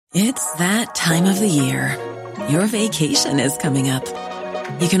It's that time of the year. Your vacation is coming up.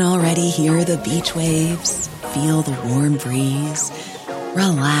 You can already hear the beach waves, feel the warm breeze,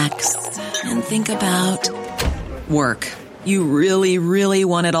 relax, and think about work. You really, really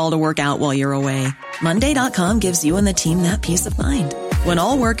want it all to work out while you're away. Monday.com gives you and the team that peace of mind. When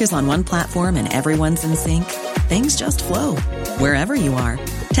all work is on one platform and everyone's in sync, things just flow. Wherever you are,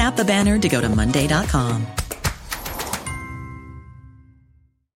 tap the banner to go to Monday.com.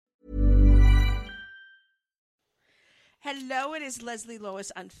 Hello, it is Leslie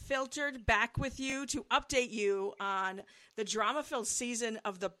Lois Unfiltered, back with you to update you on the drama-filled season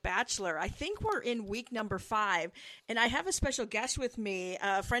of The Bachelor. I think we're in week number 5, and I have a special guest with me,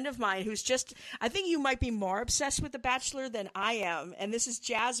 a friend of mine who's just, I think you might be more obsessed with The Bachelor than I am, and this is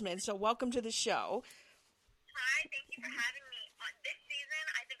Jasmine, so welcome to the show. Hi, thank you for having me. This season,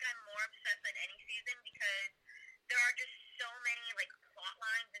 I think I'm more obsessed than any season because there are just so many, plot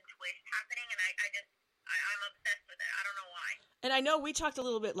lines and twists happening, and I'm obsessed with it. I don't know why. And I know we talked a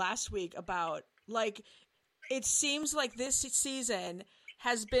little bit last week about, it seems like this season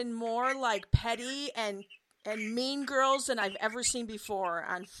has been more petty and mean girls than I've ever seen before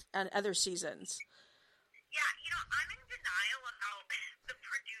on other seasons. Yeah, I'm in denial about the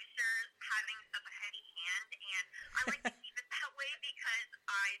producers having such a heavy hand, and I like to keep it that way because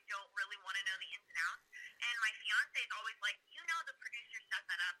I don't really want to know the ins and outs. And my fiance is always like, the producer set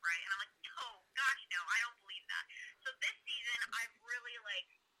that up, right? And I'm like, no, gosh, no, I don't believe that. So this season, I've really,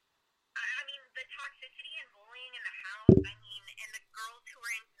 the toxicity and bullying in the house, and the girls who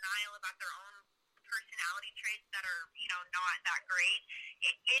are in denial about their own personality traits that are, not that great,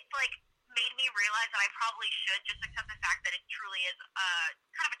 it's made me realize that I probably should just accept the fact that it truly is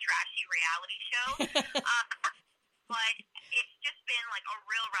kind of a trashy reality show. But it's just been, a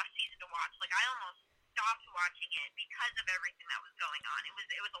real rough season to watch. I almost stopped watching it because of everything that was going on.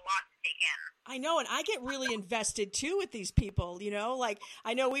 It was a lot to take in. I know, and I get really invested too with these people,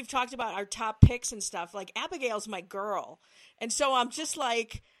 I know we've talked about our top picks and stuff. Abigail's my girl. And so I'm just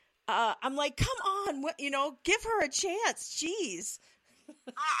I'm like, come on, give her a chance. Jeez.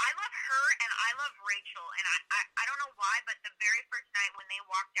 I love her and I love Rachel, and I don't know why, but the very first night when they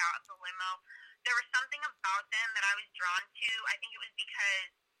walked out of the limo, there was something about them that I was drawn to. I think it was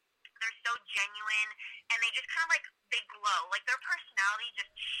because they're so genuine, and they just kind of they glow. Their personality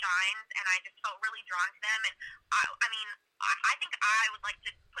just shines, and I just felt really drawn to them. And I think I would like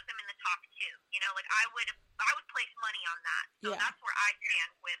to put them in the top 2. I would place money on that. So yeah. That's where I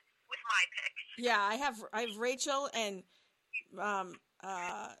stand with my picks. Yeah, I have Rachel and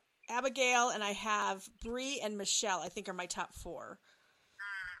Abigail, and I have Bree and Michelle. I think are my top 4.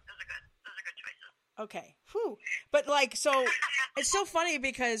 Those are good choices. Okay. Whew. But so it's so funny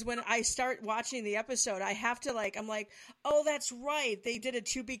because when I start watching the episode, I have to I'm like, oh, that's right. They did a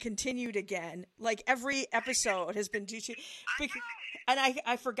to be continued again. Every episode has been and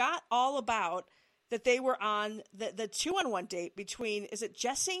I forgot all about that they were on the 2-on-1 date between, is it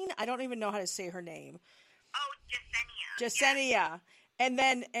Jessine? I don't even know how to say her name. Oh, Jessenia. Yeah. And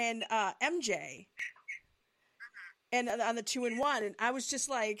then, MJ. And on the 2-in-1, and I was just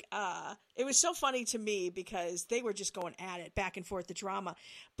it was so funny to me because they were just going at it, back and forth, the drama.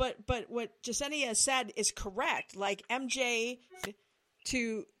 But what Jessenia said is correct. MJ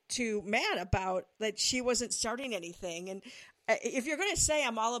to Matt about that she wasn't starting anything, and if you're going to say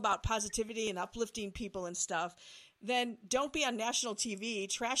I'm all about positivity and uplifting people and stuff, then don't be on national TV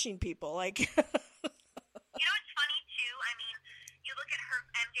trashing people. It's funny too. You look at her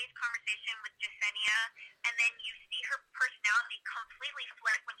MJ's conversation with Jessenia, and then you see her personality completely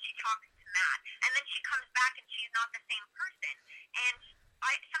flip when she talks to Matt, and then she comes back and she's not the same person. And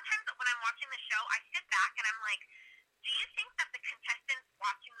sometimes when I'm watching the show, I sit back and I'm like, do you think that the contestants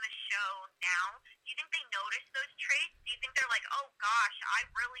watching the show now, do you think they notice those traits? Do you think they're like, oh gosh, I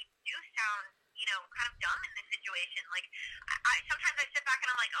really do sound, kind of dumb in this situation? Sometimes I sit back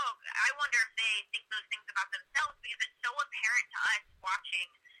and I'm like, oh, I wonder if they think those things about themselves, because it's so apparent to us watching,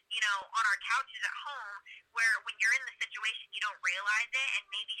 on our couches at home, where when you're in the situation, you don't realize it, and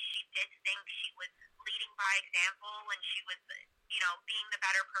maybe she did think she was leading by example and she was, being the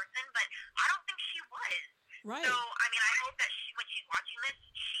better person, but I don't think she was. Right. So, I hope that when she's watching this,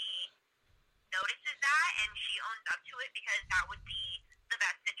 she notices that and she owns up to it, because that would be the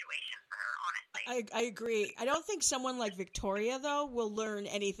best situation for her, honestly. I agree. I don't think someone like Victoria, though, will learn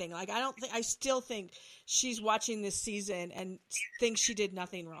anything. I still think she's watching this season and thinks she did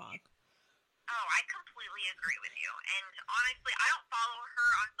nothing wrong. Oh, I completely agree with you. And honestly, I don't follow her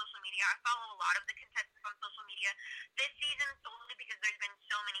on social media. I follow a lot of the contestants on social media this season solely because there's been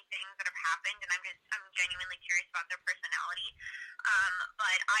so many things that have happened, and I'm genuinely curious about their personality.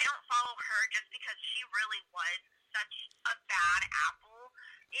 But I don't follow her just because she really was such a bad apple,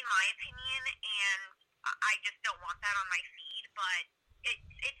 in my opinion, and I just don't want that on my feed. But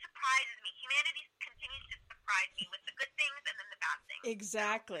it surprises me. Humanity continues to surprise me with the good things and then the bad things.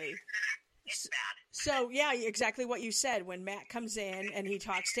 Exactly. It's bad. So, yeah, exactly what you said. When Matt comes in and he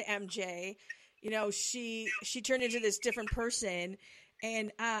talks to MJ, you know, she turned into this different person.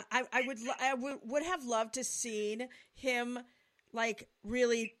 And I would have loved to seen him, like,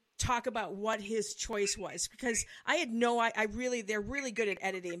 really talk about what his choice was, because they're really good at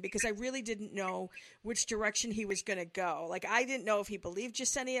editing, because I really didn't know which direction he was going to go. Like, I didn't know if he believed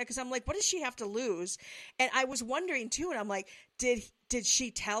Jessenia, because I'm like, what does she have to lose? And I was wondering too, and I'm like, did she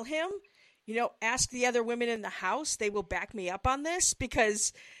tell him, you know, ask the other women in the house, they will back me up on this?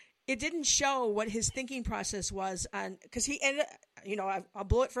 Because it didn't show what his thinking process was on, because he ended, you know, I'll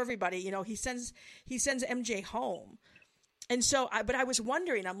blow it for everybody, you know, he sends MJ home. And so, but I was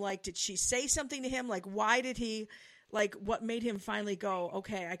wondering, I'm like, did she say something to him? Like, why did he, like, what made him finally go,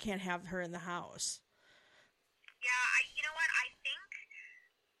 okay, I can't have her in the house? Yeah, you know what? I think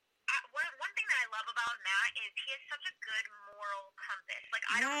one thing that I love about Matt is he has such a good moral compass. Like,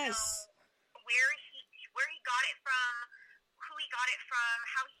 I don't know where he got it from, who he got it from,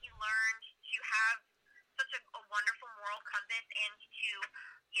 how he learned to have such a wonderful moral compass and to,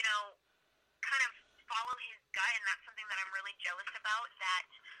 you know, kind of follow his gut, and that's something that I'm really jealous about, that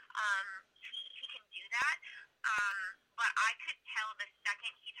he can do that. But I could tell the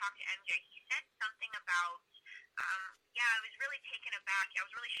second he talked to MJ, he said something about, I was really taken aback. I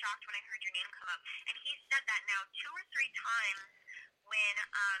was really shocked when I heard your name come up. And he said that now 2 or 3 times when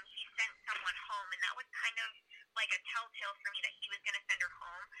he sent someone home, and that was kind of like a telltale for me that he was going to send her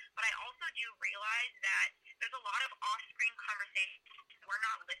home. But I also do realize that there's a lot of off-screen conversations we're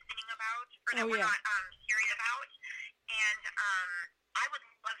not listening about, or that we're not hearing about. And I would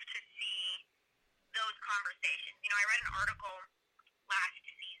love to see those conversations. You know, I read an article last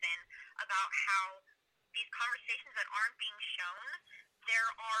season about how these conversations that aren't being shown, there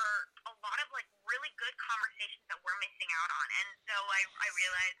are a lot of, like, really good conversations that we're missing out on. And so I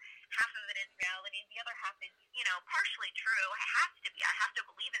realize half of it is reality, the other half is, you know, partially true. It has to be. I have to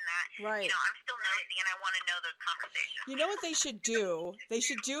believe in that. Right. You know, I'm still nosy, and I want to know those conversations. You know what they should do? They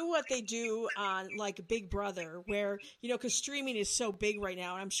should do what they do on, like, Big Brother, where, you know, because streaming is so big right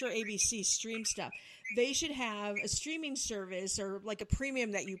now, and I'm sure ABC streams stuff. They should have a streaming service, or like a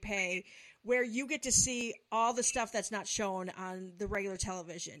premium that you pay, where you get to see all the stuff that's not shown on the regular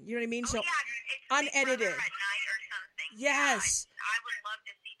television. You know what I mean? Oh, so yeah, it's unedited. at night or something. Yes. Yeah, I would love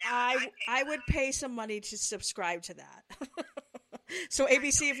to see that. I would pay some money to subscribe to that. So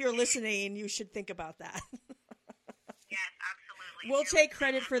ABC, if you're listening, you should think about that. Yes, absolutely. We'll take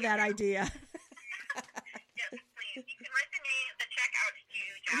credit for that idea. Yes, please. You can resonate the check out to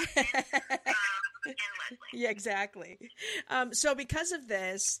Jackson and Leslie. Yeah, exactly. So because of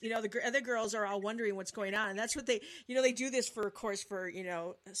this, you know, the other girls are all wondering what's going on. And that's what they, you know, they do this for, of course, for, you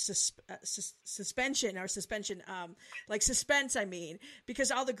know, suspension, like suspense, I mean,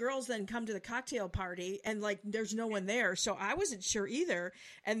 because all the girls then come to the cocktail party and, like, there's no one there. So I wasn't sure either.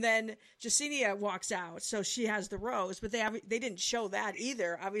 And then Jessenia walks out. So she has the rose, but they didn't show that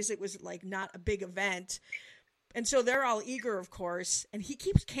either. Obviously, it was, like, not a big event. And so they're all eager, of course, and he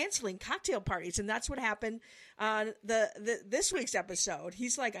keeps canceling cocktail parties, and that's what happened on this week's episode.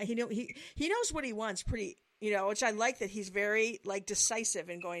 He's like, he knows what he wants, pretty, you know, which I like, that he's very, like, decisive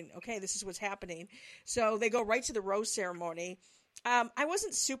and going, okay, this is what's happening. So they go right to the rose ceremony. I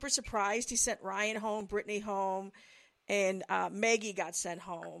wasn't super surprised. He sent Ryan home, Brittany home, and Maggie got sent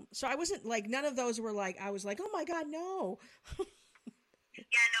home. So I wasn't, like, none of those were like, I was like, oh my God, no.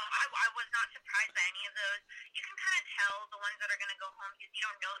 Yeah, no, I was not surprised by any of those. You can kind of tell the ones that are going to go home because you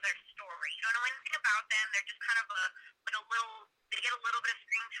don't know their story. You don't know anything about them. They're just kind of they get a little bit of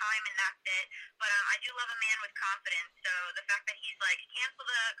screen time and that's it. But I do love a man with confidence. So the fact that he's like, cancel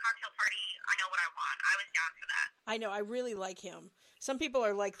the cocktail party, I know what I want. I was down for that. I know. I really like him. Some people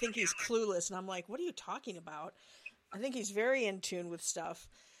are like, think he's clueless. And I'm like, what are you talking about? I think he's very in tune with stuff.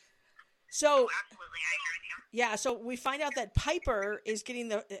 So, absolutely, I agree with you. Yeah, so we find out that Piper is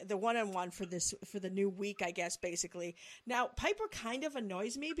getting the one-on-one for the new week, I guess, basically. Now, Piper kind of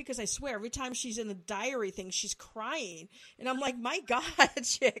annoys me because I swear every time she's in the diary thing, she's crying, and I'm like, my God,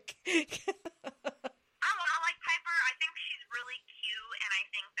 chick. I like Piper. I think she's really cute, and I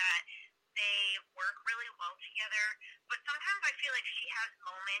think that they work really well together. But sometimes I feel like she has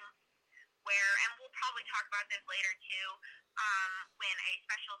moments where, and we'll probably talk about this later too, when a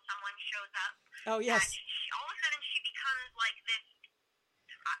special someone shows up. Oh, yes. All of a sudden she becomes like this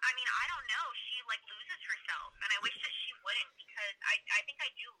I mean, I don't know. She like loses herself, and I wish that she wouldn't because I think I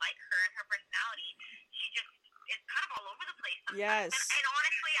do like her and her personality. She just is kind of all over the place sometimes. Yes. And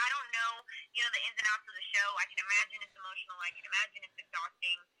honestly, I don't know, the ins and outs of the show. I can imagine it's emotional. I can imagine it's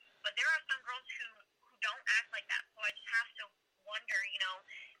exhausting. But there are some girls who don't act like that. So I just have to wonder,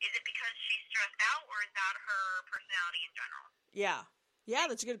 is it because she's stressed out or is that her personality in general? Yeah. Yeah,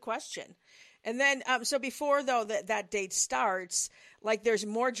 that's a good question. And then, so before, though, that date starts, like, there's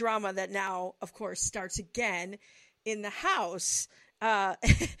more drama that now, of course, starts again in the house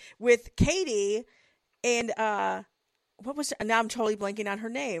with Katie and, what was, now I'm totally blanking on her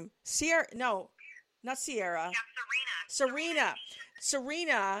name. Sierra, no, not Sierra. Yeah,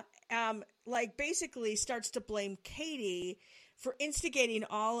 Serena, like, basically starts to blame Katie for instigating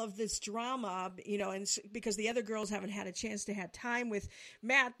all of this drama, and because the other girls haven't had a chance to have time with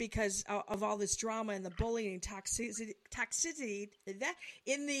Matt because of all this drama and the bullying and toxicity that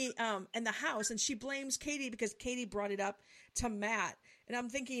in the house, and she blames Katie because Katie brought it up to Matt. And I'm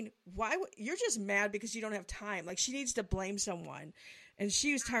thinking, you're just mad because you don't have time. Like, she needs to blame someone. And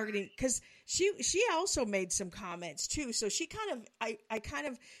she was targeting, because she also made some comments too. So she I kind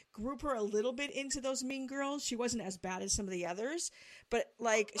of group her a little bit into those mean girls. She wasn't as bad as some of the others, but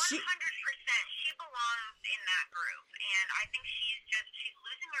like 100%. She belongs in that group, and I think she's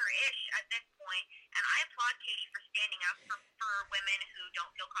losing her ish at this point. And I applaud Katie for standing up for women who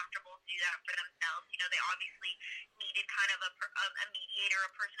don't feel comfortable to do that for themselves. They obviously needed kind of a mediator,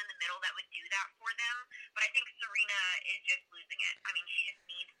 a person in the middle that would do that for them. But I think Serena is just losing it. I mean, she just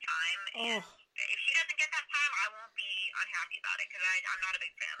needs time. And if she doesn't get that time, I won't be unhappy about it because I'm not a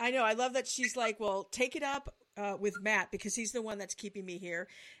big fan. I know. I love that she's like, well, take it up with Matt because he's the one that's keeping me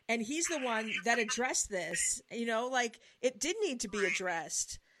here. And he's the one that addressed this. Like, it did need to be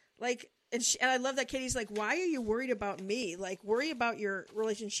addressed. Like, and I love that Katie's like, why are you worried about me? Like, worry about your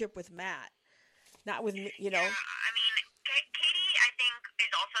relationship with Matt, not with me, Yeah, I mean, Katie, I think,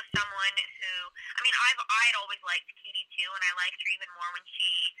 is also someone who, I mean, I'd always liked Katie too, and I liked her even more when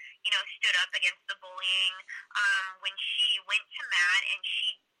she, stood up against the bullying, when she went to Matt and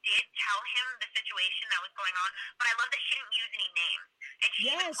she did tell him the situation that was going on, but I love that she didn't use any names. And she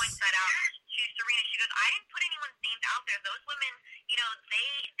even points that out to Serena. She goes, I didn't put anyone's names out there. Those women,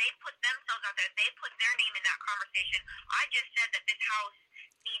 they put themselves out there. They put their name in that conversation. I just said that this house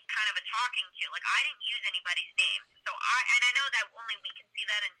needs kind of a talking to. Like, I didn't use anybody's name. So I know that only we can see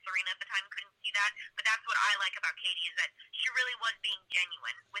that, and Serena at the time couldn't see that, but that's what I like about Katie is that she really was being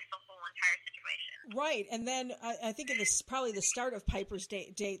genuine with the whole entire situation. Right. And then I think it's probably the start of Piper's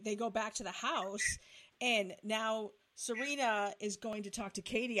date, they go back to the house, and now Serena is going to talk to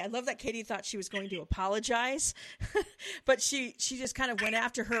Katie. I love that Katie thought she was going to apologize, but she just kind of went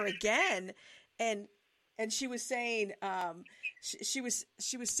after her again, and she was saying, she was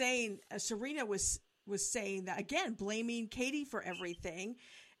saying, Serena was saying that again, blaming Katie for everything,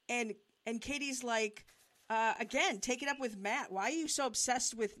 and Katie's like, again, take it up with Matt. Why are you so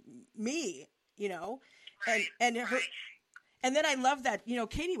obsessed with me? And her. And then I love that,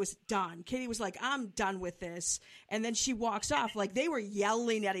 Katie was done. Katie was like, I'm done with this. And then she walks off. Like, they were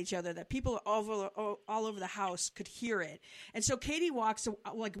yelling at each other that people all over the house could hear it. And so Katie walks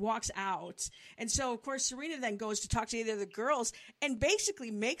out. And so, of course, Serena then goes to talk to either of the girls and basically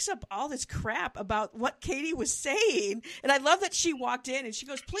makes up all this crap about what Katie was saying. And I love that she walked in and she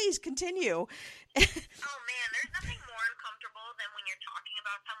goes, please continue. Oh, man, there's nothing more uncomfortable than when you're talking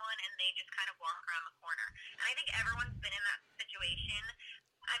about someone and they just kind of walk around the corner. And I think everyone's been in that situation.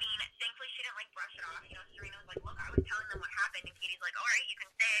 I mean, thankfully she didn't brush it off. Serena was like, look, I was telling them what happened, and Katie's like, all right, you can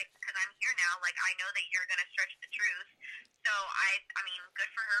say it because I'm here now. Like, I know that you're gonna stretch the truth. So I mean,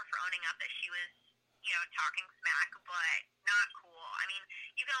 good for her for owning up that she was, talking smack, but not cool. I mean,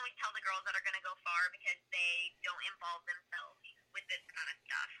 you can always tell the girls that are gonna go far because they don't involve themselves with this kind of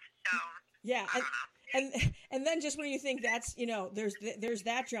stuff. So yeah, and then just when you think that's there's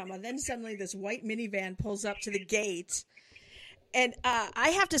that drama, then suddenly this white minivan pulls up to the gate. And I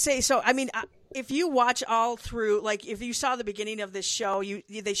have to say, so, I mean, if you watch all through, like, if you saw the beginning of this show,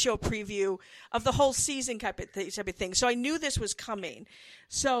 they show a preview of the whole season type of thing. So I knew this was coming.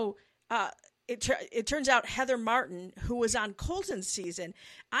 So it turns out Heather Martin, who was on Colton's season,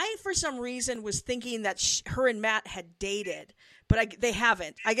 I, for some reason, was thinking that her and Matt had dated. But they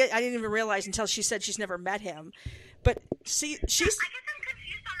haven't. I didn't even realize until she said she's never met him. But see, she's... I guess I'm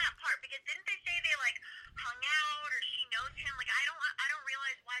confused on that part, because didn't they say they, hung out, or she knows him? I don't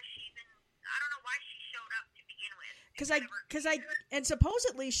realize why she even... I don't know why she showed up to begin with. and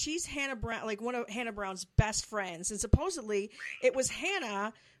supposedly she's Hannah Brown, like one of Hannah Brown's best friends, and supposedly it was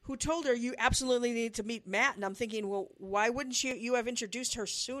Hannah who told her you absolutely need to meet Matt. And I'm thinking, well, why wouldn't you have introduced her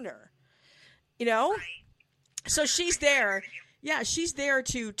sooner? You know, so she's there. Yeah, she's there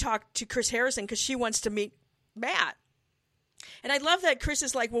to talk to Chris Harrison because she wants to meet Matt. And I love that Chris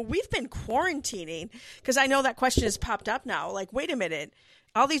is like, well, we've been quarantining, because I know that question has popped up now. Like, wait a minute.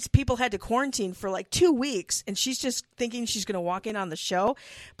 All these people had to quarantine for like 2 weeks, and she's just thinking she's going to walk in on the show.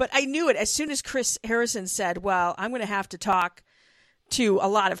 But I knew it as soon as Chris Harrison said, well, I'm going to have to talk to a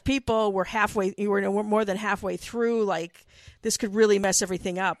lot of people. We're more than halfway through. Like, this could really mess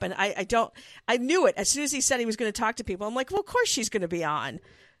everything up. And I knew it as soon as he said he was going to talk to people. I'm like, well, of course she's going to be on.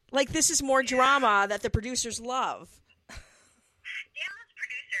 Like, this is more drama that the producers love. Damn those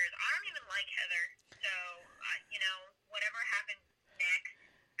producers. I don't even like Heather. So, whatever happens next,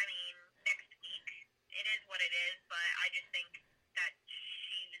 next week, it is what it is. But I just think that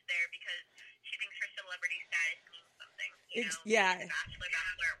she's there because she thinks her celebrity status means something. Yeah. In the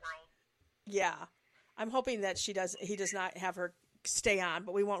Bachelorette world. Yeah. I'm hoping that he does not have her stay on,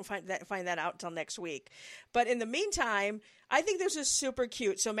 but we won't find that out until next week. But in the meantime, I think this is super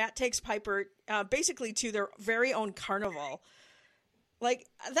cute. So Matt takes Piper basically to their very own carnival. Like,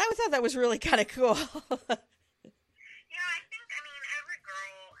 I thought that was really kind of cool. Yeah, I think, every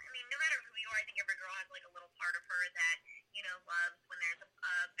girl, no matter who you are, I think every girl has, like, a little part of her that, loves when there's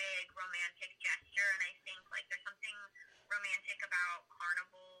a big romantic gesture. And I think, like, there's something romantic about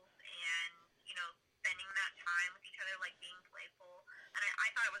carnivals and, spending that time with each other, like, being playful. And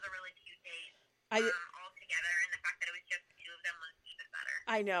I thought it was a really cute date all together. And the fact that it was just the two of them was even better.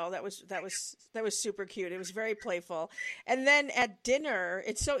 I know, that was super cute. It was very playful. And then at dinner,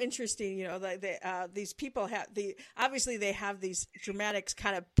 it's so interesting, these people obviously they have these dramatic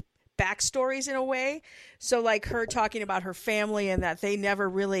kind of backstories in a way. So like her talking about her family and that they never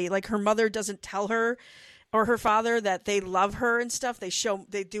really, like, her mother doesn't tell her or her father that they love her and stuff. They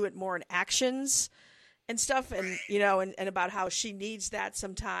do it more in actions and stuff, and and about how she needs that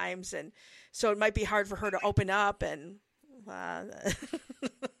sometimes, and so it might be hard for her to open up, and after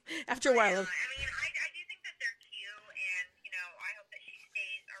a while. I do think that they're cute, and I hope that she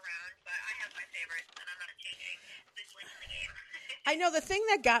stays around. But I have my favorites, and I'm not changing this late in the game. I know the thing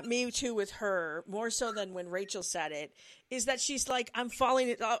that got me too with her, more so than when Rachel said it, is that she's like, I'm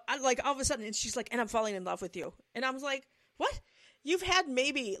falling, like all of a sudden, and she's like, and I'm falling in love with you, and I was like, what? You've had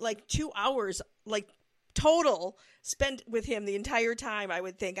maybe like 2 hours, like, total spent with him the entire time, I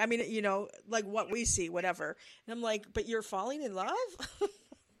would think. Like what we see, whatever. And I'm like, but you're falling in love? I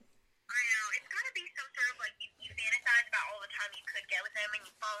know. It's got to be some sort of, like, you fantasize about all the time you could get with them, and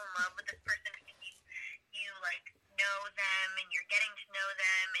you fall in love with this person, and you like, know them, and you're getting to know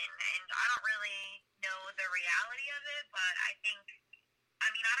them, and I don't really know the reality of it, but I think,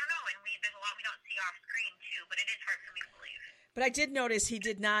 I don't know, and there's a lot we don't see off screen, too, but it is hard for me to believe. But I did notice he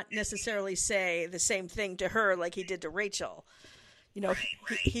did not necessarily say the same thing to her like he did to Rachel. Right.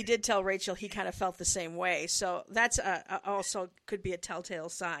 He did tell Rachel he kind of felt the same way. So that's also could be a telltale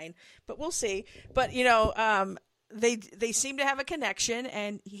sign. But we'll see. But, they seem to have a connection,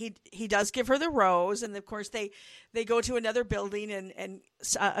 and he does give her the rose. And, of course, they go to another building, and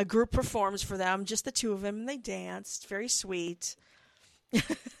a group performs for them, just the two of them, and they dance. It's very sweet.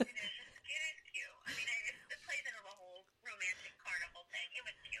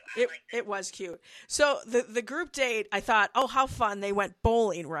 It was cute. So the group date, I thought, oh, how fun. They went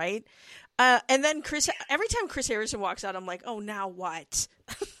bowling, right? And then every time Chris Harrison walks out, I'm like, oh, now what?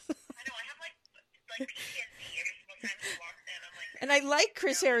 I know. I have like PTSD every single time he walks in. I'm like, and I like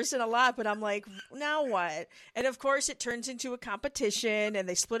Chris Harrison a lot, but I'm like, now what? And of course, it turns into a competition, and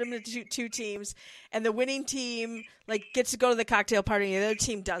they split them into two teams, and the winning team gets to go to the cocktail party, and the other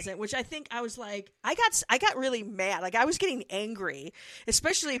team doesn't. Which I think I was like, I got really mad. Like, I was getting angry,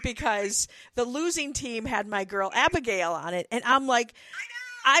 especially because the losing team had my girl Abigail on it, and I'm like,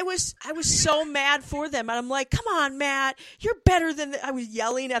 I was so mad for them, and I'm like, come on, Matt, you're better than. I was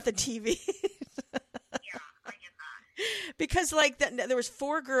yelling at the TV. Because there was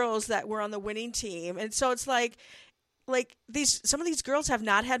 4 girls that were on the winning team, and so it's like some of these girls have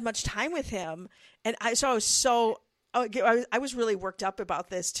not had much time with him, and I was really worked up about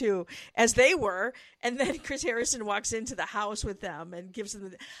this too, as they were. And then Chris Harrison walks into the house with them and gives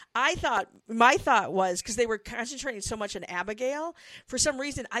them. My thought was, because they were concentrating so much on Abigail, for some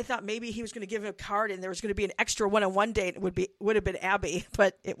reason I thought maybe he was going to give him a card and there was going to be an extra one-on-one date. It would have been Abby,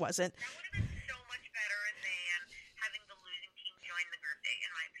 but it wasn't. That would have been so much better than having the losing team join the group date, in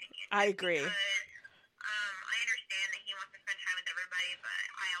my opinion. I agree. Because, I understand that he wants to spend time with everybody, but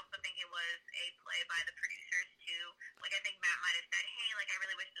I also think it was a play by the producers to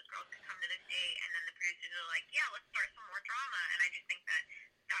girls could come to this date, and then the producers are like, yeah, let's start some more drama. And I just think that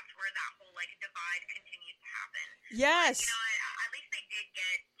that's where that whole like divide continues to happen. Yes. But, at least they did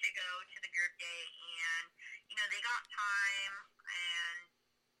get to go to the group date, and they got time, and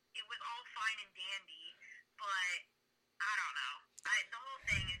it was all fine and dandy. But I don't know. The whole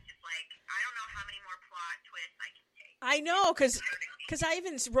thing is just like, I don't know how many more plot twists I can take. I know, because I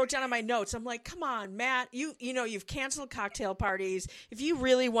even wrote down on my notes, I'm like, come on, Matt, you've canceled cocktail parties. If you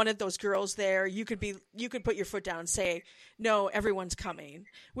really wanted those girls there, you could put your foot down and say, no, everyone's coming,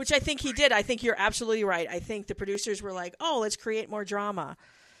 which I think he did. I think you're absolutely right. I think the producers were like, oh, let's create more drama.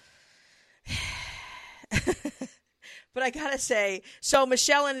 But I gotta say, so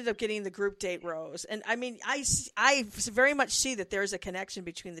Michelle ended up getting the group date rose, and I mean, I very much see that there's a connection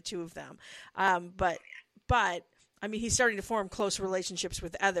between the two of them. But I mean, he's starting to form close relationships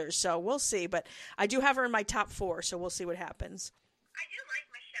with others, so we'll see. But I do have her in my top 4, so we'll see what happens. I do like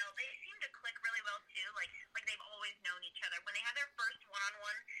Michelle. They seem to click really well too. Like they've always known each other. When they had their first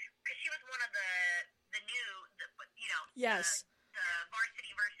one-on-one, because she was one of the new, yes, the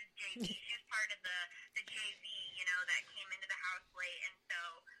varsity versus JV. She was part of the JV, that came into the house late, and so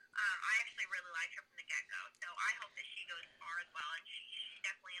I actually really liked her from the get-go. So I hope that she goes far as well, and she's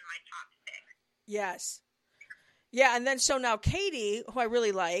definitely in my top 6. Yes. Yeah, and then so now Katie, who I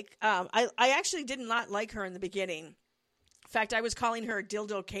really like, I actually did not like her in the beginning. In fact, I was calling her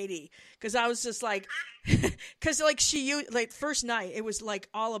Dildo Katie because I was just like, because like first night it was like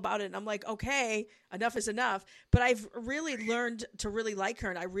all about it, and I'm like, okay, enough is enough. But I've really learned to really like her,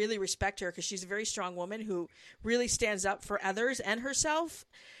 and I really respect her because she's a very strong woman who really stands up for others and herself.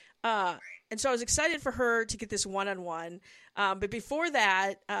 And so I was excited for her to get this one-on-one. But before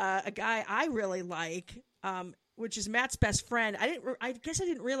that, a guy I really like, which is Matt's best friend. I guess I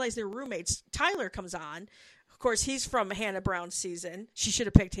didn't realize they were roommates. Tyler comes on. Of course, he's from Hannah Brown's season. She should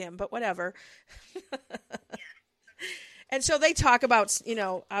have picked him, but whatever. And so they talk about,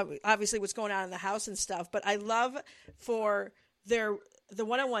 obviously what's going on in the house and stuff. But I love for the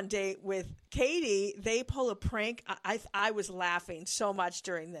one-on-one date with Katie, they pull a prank. I was laughing so much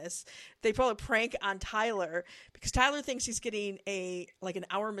during this. They pull a prank on Tyler because Tyler thinks he's getting an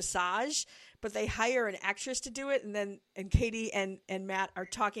hour massage, but they hire an actress to do it, and Katie and Matt are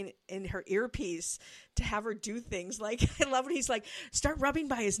talking in her earpiece to have her do things. Like, I love when he's like, start rubbing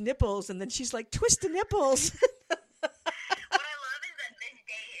by his nipples, and then she's like, twist the nipples. What I love is that this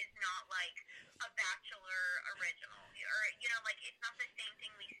day is not like a Bachelor original, or it's not the same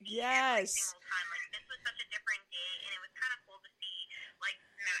thing we see every Yes. single time. Like, this was such a different day, and it was kind of cool to see like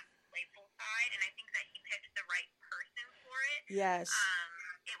Matt's playful side, and I think that he picked the right person for it. Yes.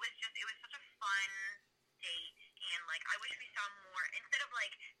 It was such a fun date, and like I wish we saw more instead of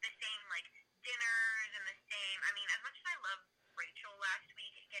like the same like dinners and the same. I mean, as much as I love Rachel last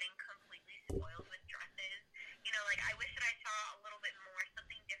week getting completely spoiled with dresses, I wish that I saw a little bit more,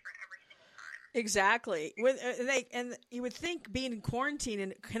 something different every single time. Exactly. And you would think being in quarantine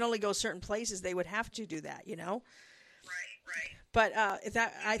and can only go certain places, they would have to do that, Right. But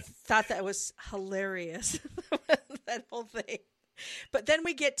I thought that was hilarious, that whole thing. But then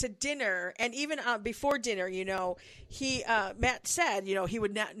we get to dinner, and even before dinner, Matt said, he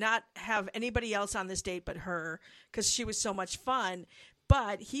would not have anybody else on this date but her because she was so much fun.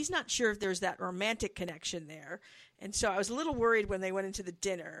 But he's not sure if there's that romantic connection there. And so I was a little worried when they went into the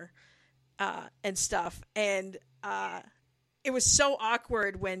dinner and stuff. And it was so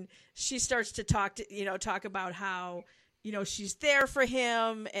awkward when she starts to talk about how, she's there for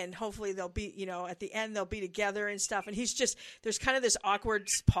him and hopefully they'll be, at the end they'll be together and stuff. And there's kind of this awkward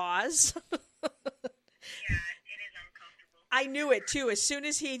pause. Yeah, it is uncomfortable. I knew it too. As soon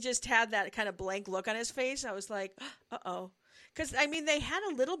as he just had that kind of blank look on his face, I was like, uh-oh. Because, I mean, they had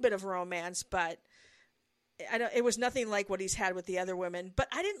a little bit of romance, but it was nothing like what he's had with the other women.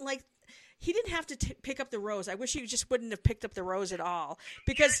 But he didn't have to pick up the rose. I wish he just wouldn't have picked up the rose at all.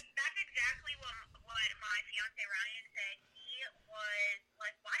 Because that's exactly what my fiance Ryan said. He was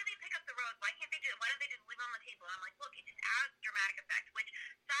like, why do they pick up the rose? Why don't they just leave it on the table? I'm like, look, it just adds dramatic effect. Which,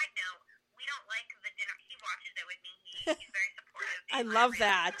 side note, we don't like the dinner. He watches it with me. He's very supportive. I love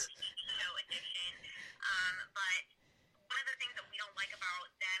that. Addiction. But one of the things that we don't like about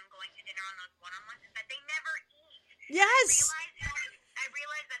them going to dinner on those one-on-ones is that they never eat. Yes. I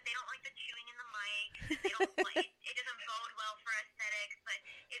realize that they don't like the chewing in the mic. They don't like it doesn't bode well for aesthetics, but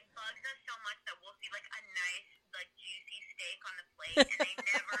it bugs us so much that we'll see like a nice, like juicy steak on the plate and they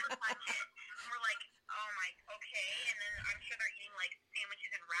never touch it. And we're like, oh my, okay. And then I'm sure they're eating like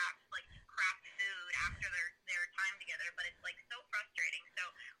sandwiches and wraps, like craft food after their time together. But it's like so frustrating. So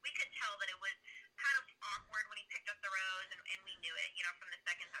we could tell that it was kind of awkward when he picked up the rose, and we knew it, from the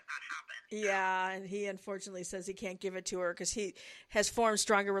second that Yeah, and he unfortunately says he can't give it to her because he has formed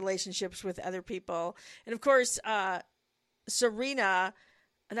stronger relationships with other people. And of course, Serena,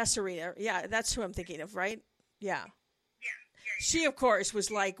 not Serena, yeah, that's who I'm thinking of, right? Yeah. She, of course, was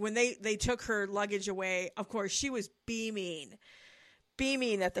like, when they took her luggage away, of course, she was beaming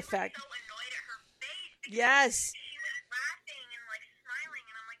at the fact. So annoyed at her face because Yes. she was laughing and like smiling,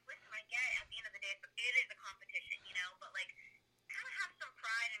 and I'm like, listen, I get it. At the end of the day, it is a competition, you know, but like, kind of have some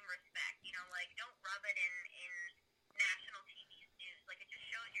pride and respect, you know, like don't rub it in national TV news. Like it just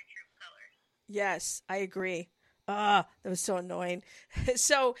shows your true colors. Yes, I agree. Ah, that was so annoying.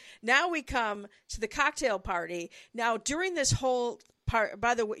 So now we come to the cocktail party. Now, during this whole part,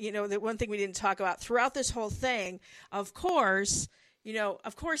 by the way, you know, the one thing we didn't talk about throughout this whole thing, of course,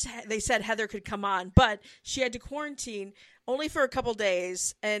 they said Heather could come on, but she had to quarantine only for a couple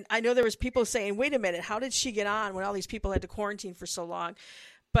days. And I know there was people saying, wait a minute, how did she get on when all these people had to quarantine for so long?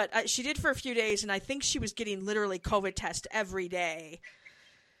 But she did for a few days, and I think she was getting literally COVID test every day.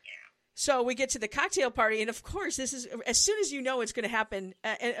 So we get to the cocktail party, and of course, this is as soon as you know it's going to happen,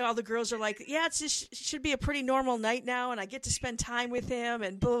 and all the girls are like, "Yeah, it should be a pretty normal night now, and I get to spend time with him,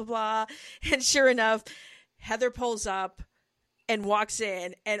 and blah blah blah." And sure enough, Heather pulls up and walks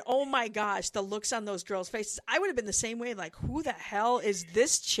in, and oh my gosh, the looks on those girls' faces! I would have been the same way, like, "Who the hell is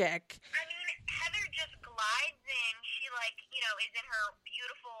this chick?" I mean, Heather just glides in. She is in her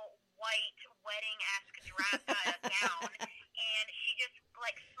beautiful white wedding-esque dress gown, and she just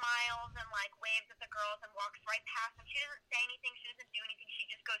like smiles and like waves at the girls and walks right past them. She doesn't say anything. She doesn't do anything. She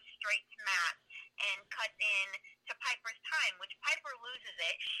just goes straight to Matt and cuts in to Piper's time, which Piper loses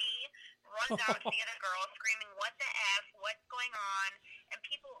it. She runs out to the other girls screaming, "What the F? What's going on?" And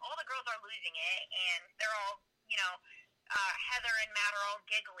all the girls are losing it, and they're all, Heather and Matt are all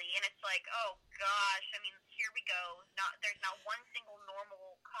giggly, and it's like, oh gosh, I mean, here we go. There's not one single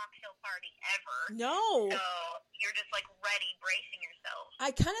normal cocktail party ever. No. So you're just like ready, bracing yourself.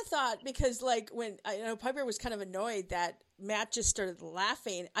 I kind of thought, because like when I know Piper was kind of annoyed that Matt just started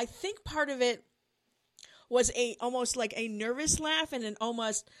laughing. I think part of it was almost like a nervous laugh and an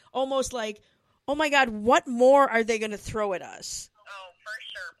almost like, oh my God, what more are they going to throw at us? Oh, for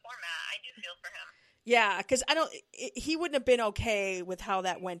sure. Poor Matt. I do feel for him. Yeah, because he wouldn't have been okay with how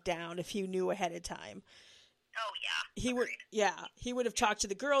that went down if he knew ahead of time. Oh yeah. He would have talked to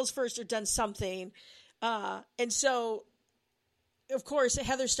the girls first or done something. And so, of course,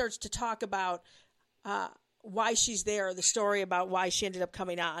 Heather starts to talk about why she's there, the story about why she ended up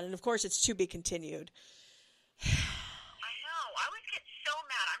coming on. And of course, it's to be continued. I know. I always get so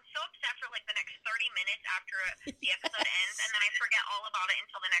mad. I'm so upset for like the next 30 minutes after the episode ends, and then I forget all about it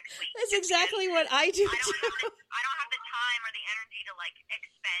until the next week. That's exactly what I do. I don't have the time or the energy to like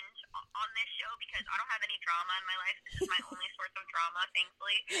expend on this show because I don't have any drama in my life. This is my only source of drama,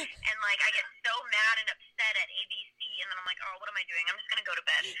 thankfully. And like I get so mad and upset at ABC, and then I'm like, oh, what am I doing? I'm just gonna go to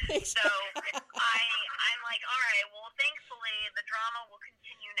bed. Exactly. So I'm like, all right, well, thankfully the drama will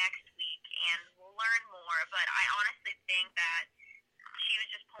continue next week, and we'll learn more. But I honestly think that she was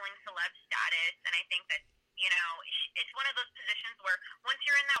just pulling celeb status, and I think that it's one of those positions where once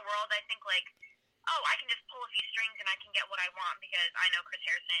you're in that world, I think like, oh, I can just pull a few strings and I can get what I want because I know Chris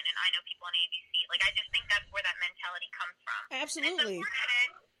Harrison and I know people on ABC. Like, I just think that's where that mentality comes from. Absolutely. And it's unfortunate,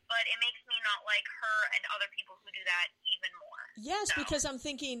 but it makes me not like her and other people who do that even more. Yes, because I'm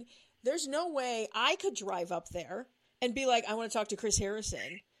thinking, there's no way I could drive up there and be like, I want to talk to Chris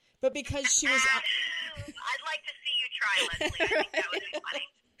Harrison. But because she was... I'd like to see you try, Leslie. I think that would be funny.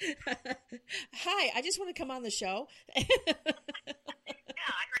 Hi, I just want to come on the show. Yeah, I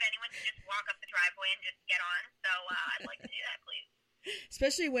heard anyone can just walk up the driveway and just get on, so I'd like to do that, please.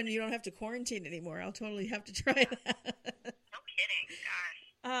 Especially when you don't have to quarantine anymore. I'll totally have to try that. No kidding,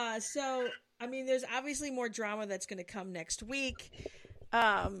 gosh. So, I mean, there's obviously more drama that's going to come next week.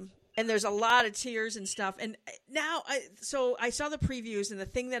 And there's a lot of tears and stuff. And now, so I saw the previews, and the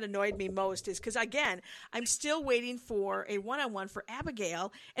thing that annoyed me most is because, again, I'm still waiting for a one-on-one for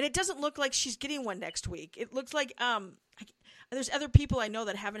Abigail, and it doesn't look like she's getting one next week. It looks like there's other people I know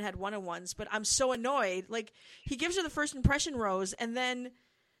that haven't had one-on-ones, but I'm so annoyed. Like, he gives her the first impression rose, and then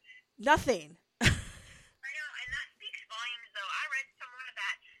nothing. I know, and that speaks volumes, though. I read somewhere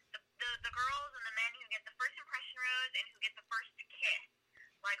that the girls and the men who get the first impression rose and who get the first kiss,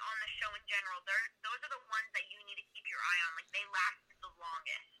 like on the show in general, those are the ones that you need to keep your eye on. Like, they last the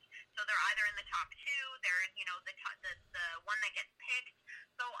longest. So they're either in the top two, they're, the one that gets picked.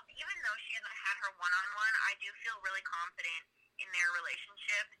 So even though she hasn't had her one-on-one, I do feel really confident in their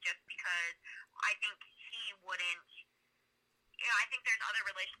relationship just because I think he wouldn't, I think there's other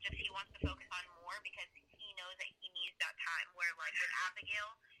relationships he wants to focus on more because he knows that he needs that time where, like, with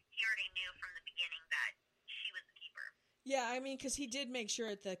Abigail, he he already knew from the beginning that she was the keeper. Yeah, I mean, because he did make sure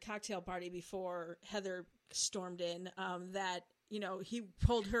at the cocktail party before Heather stormed in that, you know, he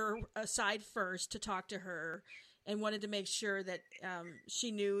pulled her aside first to talk to her and wanted to make sure that she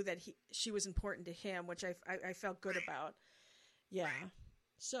knew that she was important to him, which I felt good about. Yeah.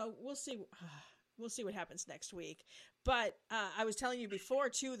 So we'll see. We'll see what happens next week. But I was telling you before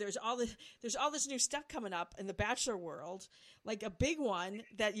too. There's all this new stuff coming up in the Bachelor world. Like a big one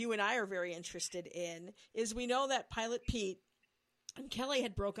that you and I are very interested in is we know that Pilot Pete and Kelly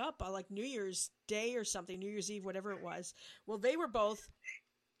had broke up on like New Year's Day or something, New Year's Eve, whatever it was. Well, they were both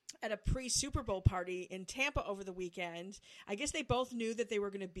at a pre-Super Bowl party in Tampa over the weekend. I guess they both knew that they were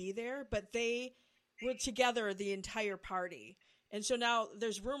going to be there, but they were together the entire party. And so now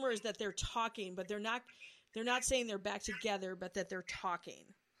there's rumors that they're talking, but they're not saying they're back together, but that they're talking.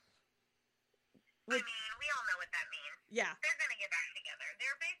 I mean, we all know what that means. Yeah. They're going to get back together.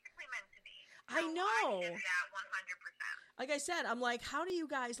 They're basically meant to be. So I know. I accept that 100%. Like I said, I'm like, how do you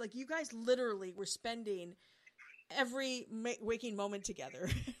guys, like you guys literally were spending every waking moment together.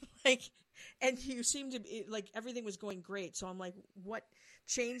 Like, and you seem to be, like, everything was going great. So I'm like, what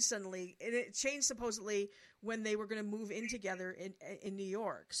changed suddenly? And it changed supposedly when they were going to move in together in New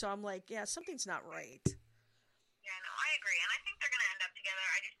York. So I'm like, yeah, something's not right. Yeah, no, I agree. And I think they're going to end up together.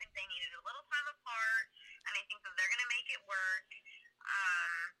 I just think they needed a little time apart. And I think that they're going to make it work.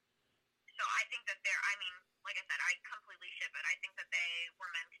 So I think that I mean, like I said, I completely ship it. I think that they were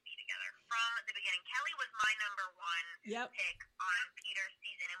meant to be together from the beginning. Kelly was my number one pick on Peter's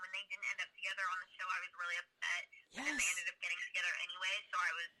season. And when they didn't end up together on the show, I was really upset. Yes. But then they ended up getting together anyway. So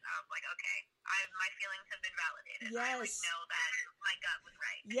I was like, okay, my feelings have been validated. Yes. I know that my gut was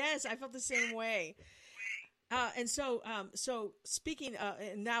right. Yes, I felt the same way. And so speaking,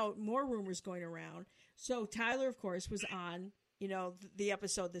 now more rumors going around. So Tyler, of course, was on, you know, the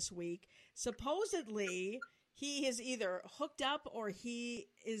episode this week. Supposedly, he is either hooked up or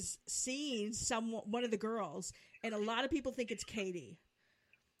he is seeing one of the girls, and a lot of people think it's Katie.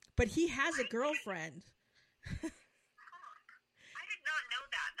 But he has a girlfriend. I did not know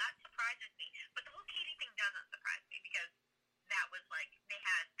that. That surprises me. But the whole Katie thing doesn't surprise me because that was like they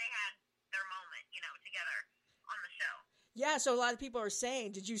had their moment, you know, together on the show. Yeah, so a lot of people are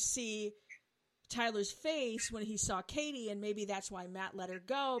saying, did you see Tyler's face when he saw Katie? And maybe that's why Matt let her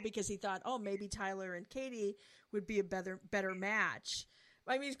go, because he thought, oh, maybe Tyler and Katie would be a better match.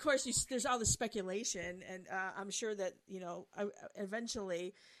 I mean, of course, there's all the speculation, and I'm sure that, you know,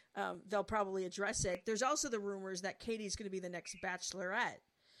 eventually they'll probably address it. There's also the rumors that Katie's going to be the next Bachelorette.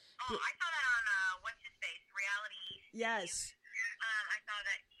 Oh, I saw that on what's his face, reality. Yes. I saw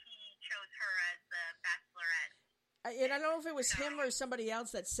that he chose her as the Bachelorette. And I don't know if it was him or somebody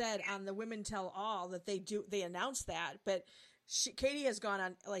else that said on the Women Tell All that they announced that, but Katie has gone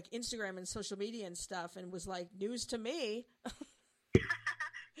on like Instagram and social media and stuff and was like, news to me. That's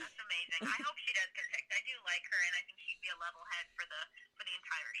amazing. I hope she does get picked. I do like her, and I think she'd be a level head for the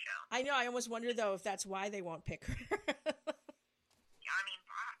entire show. I know. I almost wonder though if that's why they won't pick her. Yeah, I mean,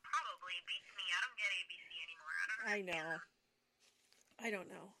 probably. Beats me. I don't get ABC anymore. I don't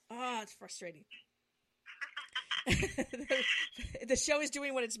know. Oh, it's frustrating. The show is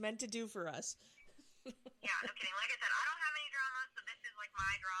doing what it's meant to do for us. Yeah, no kidding. Like I said, I don't have any drama, so this is like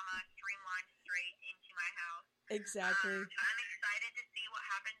my drama streamlined straight into my house. Exactly. I'm excited to see what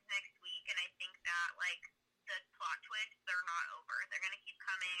happens next week, and I think that like the plot twists, they're not over. They're gonna keep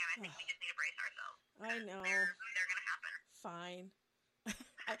coming, and I think we just need to brace ourselves. I know. They're gonna happen. Fine.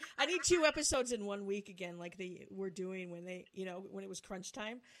 I need 2 episodes in 1 week again, like they were doing when when it was crunch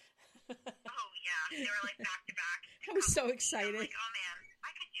time. Oh yeah, they were like back to back. I was so excited. I'm like, oh man,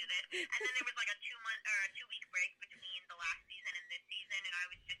 I could do this. And then there was like a 2-week break between the last season and this season, and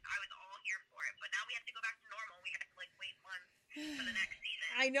I was all here for it. But now we have to go back to normal. We have to like wait months for the next season.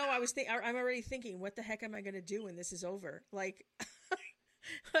 I know. I'm already thinking, what the heck am I going to do when this is over? Like,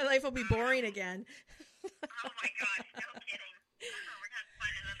 my life will be boring again. Oh my gosh, no kidding. We're going to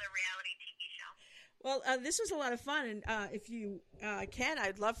find another reality TV show. Well, this was a lot of fun, and if you can,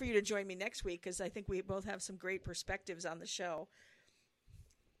 I'd love for you to join me next week, because I think we both have some great perspectives on the show.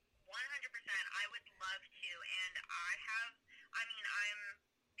 100%. I would love to, and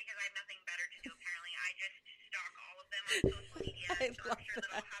because I have nothing better to do, apparently, I just stalk all of them on social media, so I'm sure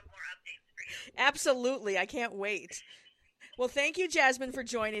that I'll have more updates for you. Absolutely. I can't wait. Well, thank you, Jasmine, for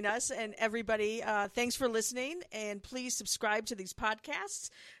joining us, and everybody, thanks for listening, and please subscribe to these podcasts,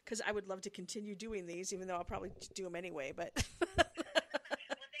 because I would love to continue doing these, even though I'll probably do them anyway. But well,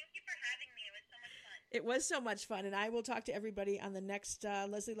 thank you for having me. It was so much fun. It was so much fun, and I will talk to everybody on the next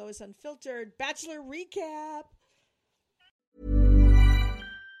Leslie Lois Unfiltered Bachelor Recap.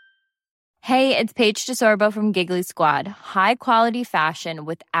 Hey, it's Paige DeSorbo from Giggly Squad. High quality fashion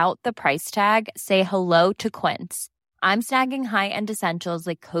without the price tag. Say hello to Quince. I'm snagging high-end essentials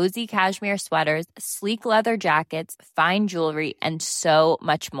like cozy cashmere sweaters, sleek leather jackets, fine jewelry, and so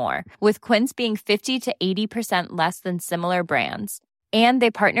much more. With Quince being 50 to 80% less than similar brands. And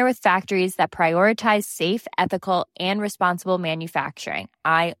they partner with factories that prioritize safe, ethical, and responsible manufacturing.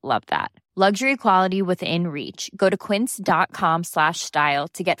 I love that. Luxury quality within reach. Go to quince.com/style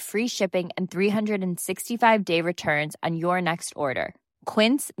to get free shipping and 365-day returns on your next order.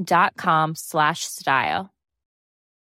 Quince.com/style.